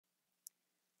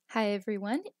Hi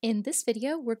everyone. In this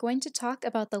video, we're going to talk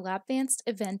about the Labvanced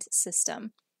event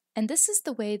system. And this is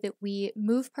the way that we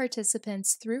move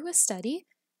participants through a study,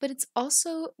 but it's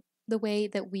also the way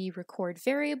that we record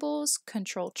variables,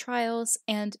 control trials,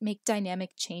 and make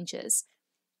dynamic changes.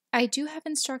 I do have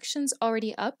instructions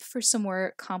already up for some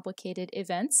more complicated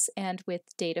events and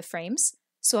with data frames,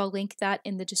 so I'll link that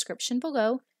in the description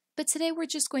below. But today we're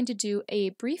just going to do a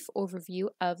brief overview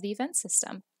of the event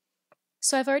system.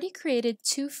 So I've already created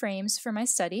 2 frames for my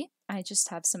study. I just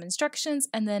have some instructions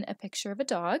and then a picture of a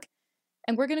dog.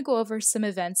 And we're going to go over some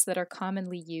events that are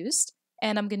commonly used,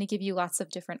 and I'm going to give you lots of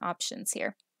different options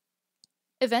here.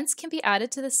 Events can be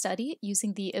added to the study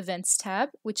using the Events tab,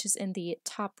 which is in the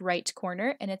top right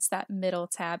corner, and it's that middle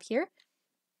tab here.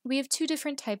 We have 2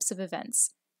 different types of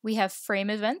events. We have frame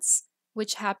events,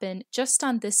 which happen just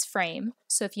on this frame.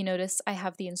 So if you notice, I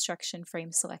have the instruction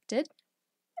frame selected.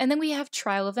 And then we have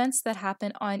trial events that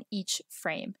happen on each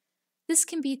frame. This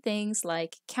can be things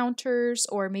like counters,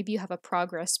 or maybe you have a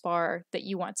progress bar that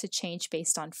you want to change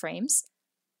based on frames.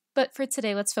 But for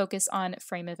today, let's focus on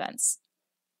frame events.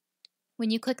 When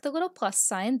you click the little plus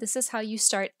sign, this is how you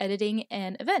start editing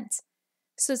an event.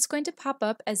 So it's going to pop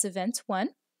up as event 1,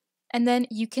 and then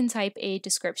you can type a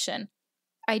description.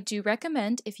 I do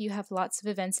recommend, if you have lots of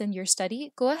events in your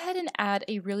study, go ahead and add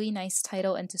a really nice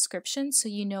title and description so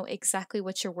you know exactly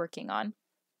what you're working on.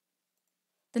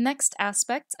 The next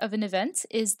aspect of an event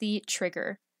is the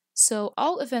trigger. So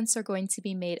all events are going to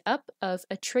be made up of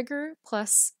a trigger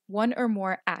plus 1 or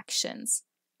more actions.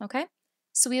 Okay?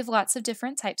 So we have lots of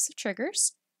different types of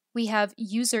triggers. We have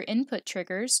user input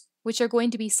triggers, which are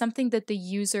going to be something that the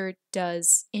user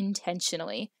does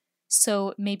intentionally.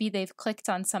 So maybe they've clicked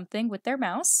on something with their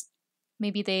mouse.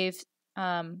 Maybe they've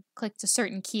clicked a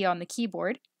certain key on the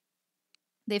keyboard.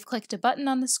 They've clicked a button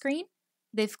on the screen.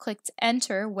 They've clicked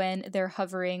enter when they're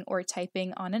hovering or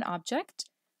typing on an object.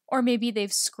 Or maybe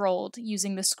they've scrolled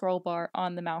using the scroll bar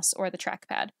on the mouse or the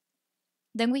trackpad.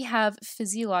 Then we have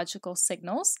physiological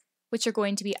signals, which are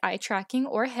going to be eye tracking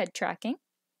or head tracking.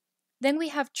 Then we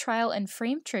have trial and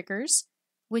frame triggers,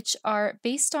 which are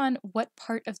based on what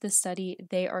part of the study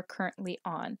they are currently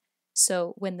on.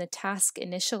 So when the task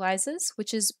initializes,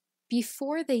 which is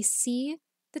before they see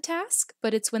the task,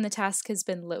 but it's when the task has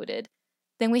been loaded.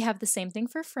 Then we have the same thing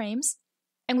for frames,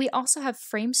 and we also have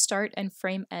frame start and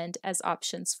frame end as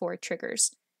options for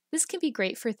triggers. This can be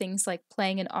great for things like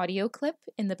playing an audio clip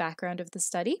in the background of the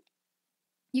study.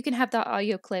 You can have that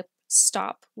audio clip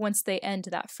stop once they end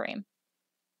that frame.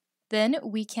 Then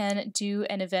we can do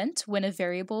an event when a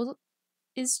variable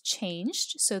is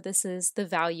changed. So this is the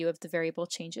value of the variable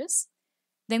changes.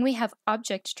 Then we have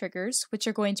object triggers, which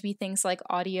are going to be things like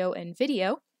audio and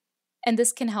video. And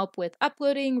this can help with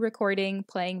uploading, recording,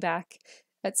 playing back,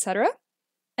 etc.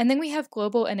 And then we have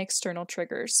global and external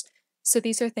triggers. So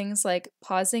these are things like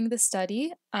pausing the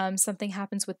study, something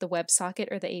happens with the WebSocket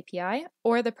or the API,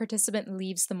 or the participant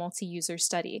leaves the multi-user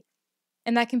study.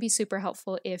 And that can be super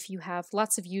helpful if you have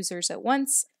lots of users at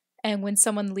once, and when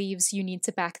someone leaves, you need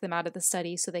to back them out of the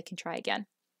study so they can try again.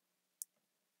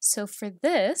 So for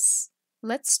this,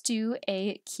 let's do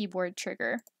a keyboard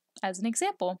trigger as an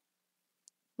example.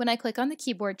 When I click on the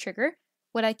keyboard trigger,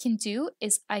 what I can do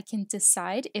is I can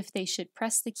decide if they should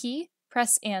press the key,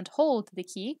 press and hold the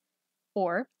key,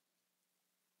 or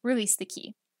release the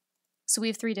key. So we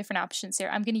have 3 different options here.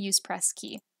 I'm going to use press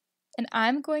key. And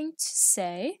I'm going to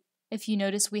say, if you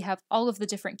notice, we have all of the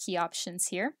different key options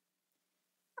here.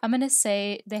 I'm going to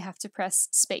say they have to press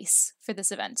space for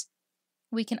this event.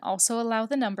 We can also allow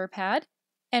the number pad,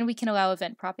 and we can allow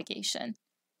event propagation.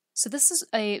 So this is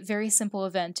a very simple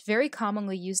event, very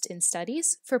commonly used in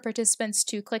studies for participants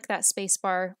to click that space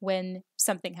bar when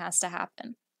something has to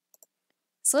happen.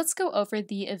 So let's go over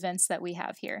the events that we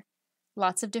have here.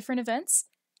 Lots of different events.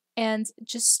 And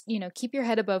just, keep your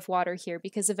head above water here,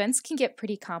 because events can get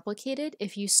pretty complicated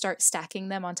if you start stacking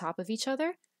them on top of each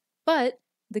other. But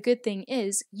the good thing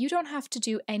is you don't have to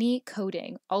do any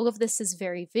coding. All of this is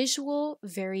very visual,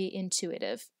 very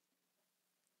intuitive.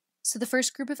 So the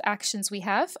first group of actions we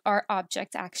have are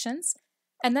object actions,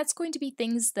 and that's going to be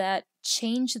things that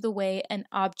change the way an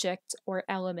object or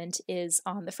element is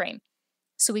on the frame.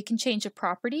 So we can change a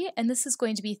property, and this is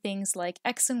going to be things like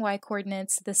X and Y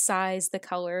coordinates, the size, the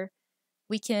color.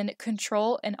 We can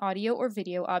control an audio or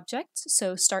video object,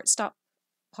 so start, stop,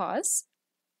 pause.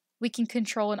 We can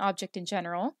control an object in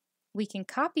general. We can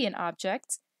copy an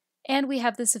object, and we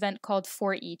have this event called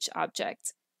for each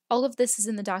object. All of this is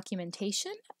in the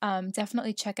documentation.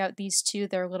 Definitely check out these 2,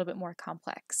 they're a little bit more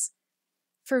complex.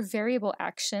 For variable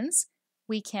actions,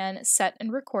 we can set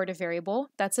and record a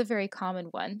variable. That's a very common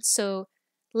one. So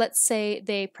let's say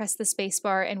they press the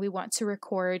spacebar and we want to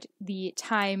record the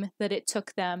time that it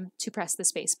took them to press the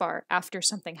spacebar after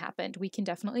something happened. We can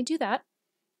definitely do that.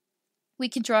 We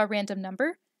can draw a random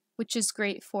number, which is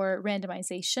great for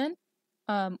randomization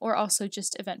or also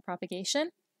just event propagation.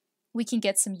 We can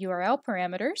get some URL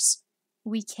parameters.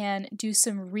 We can do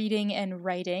some reading and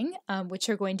writing, which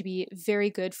are going to be very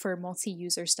good for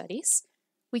multi-user studies.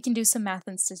 We can do some math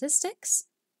and statistics,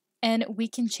 and we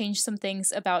can change some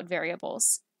things about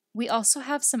variables. We also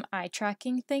have some eye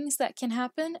tracking things that can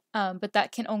happen, but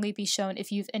that can only be shown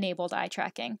if you've enabled eye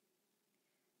tracking.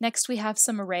 Next, we have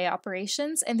some array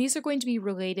operations, and these are going to be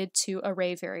related to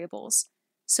array variables.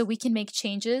 So we can make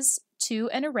changes to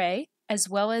an array as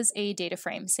well as a data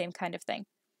frame, same kind of thing.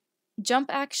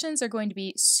 Jump actions are going to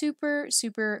be super,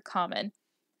 super common.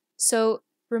 So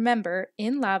remember,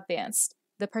 in Labvanced,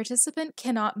 the participant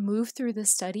cannot move through the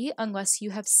study unless you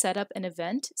have set up an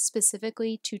event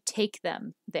specifically to take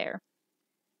them there.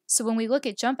 So when we look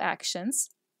at jump actions,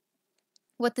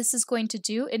 what this is going to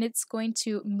do, and it's going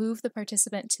to move the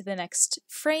participant to the next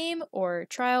frame or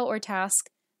trial or task,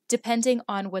 depending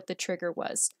on what the trigger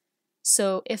was.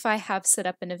 So if I have set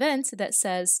up an event that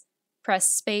says press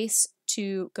space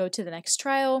to go to the next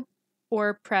trial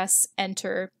or press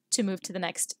enter to move to the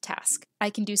next task, I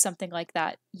can do something like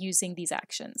that using these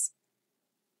actions.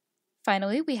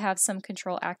 Finally, we have some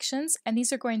control actions, and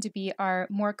these are going to be our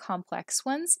more complex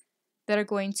ones that are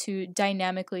going to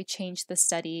dynamically change the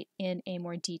study in a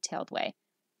more detailed way.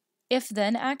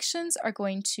 If-then actions are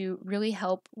going to really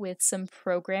help with some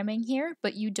programming here,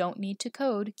 but you don't need to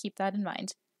code, keep that in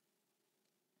mind.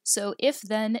 So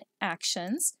if-then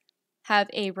actions have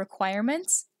a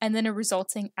requirement and then a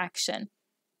resulting action.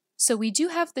 So we do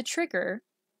have the trigger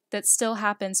that still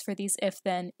happens for these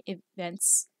if-then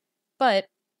events, but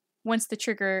once the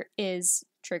trigger is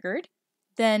triggered,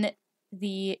 then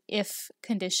the if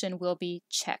condition will be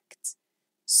checked.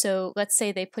 So let's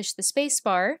say they push the space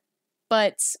bar,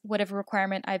 but whatever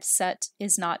requirement I've set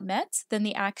is not met, then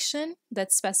the action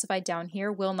that's specified down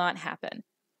here will not happen.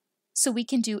 So we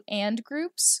can do AND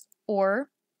groups or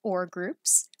OR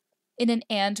groups. In an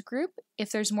AND group,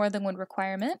 if there's more than one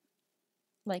requirement,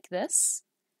 like this,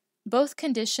 both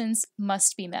conditions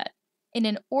must be met. In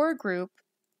an OR group,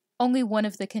 only one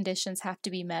of the conditions have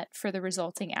to be met for the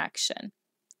resulting action.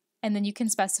 And then you can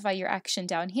specify your action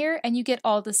down here and you get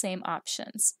all the same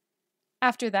options.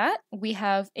 After that, we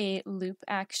have a loop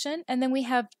action, and then we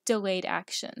have delayed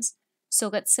actions. So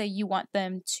let's say you want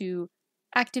them to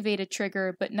activate a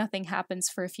trigger, but nothing happens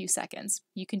for a few seconds.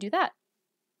 You can do that.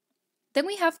 Then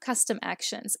we have custom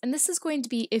actions, and this is going to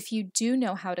be if you do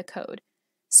know how to code.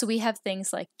 So we have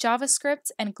things like JavaScript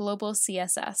and global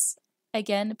CSS.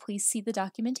 Again, please see the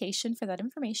documentation for that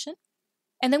information.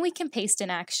 And then we can paste an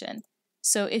action.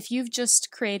 So if you've just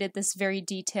created this very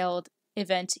detailed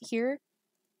event here,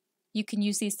 you can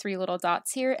use these three little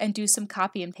dots here and do some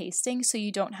copy and pasting so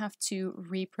you don't have to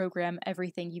reprogram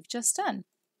everything you've just done.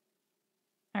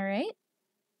 All right.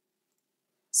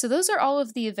 So those are all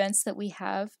of the events that we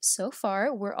have so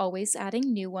far. We're always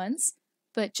adding new ones,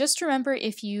 but just remember,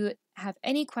 if you have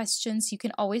any questions, you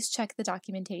can always check the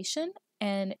documentation,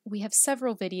 and we have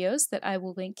several videos that I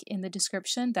will link in the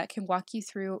description that can walk you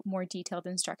through more detailed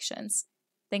instructions.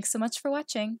 Thanks so much for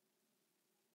watching.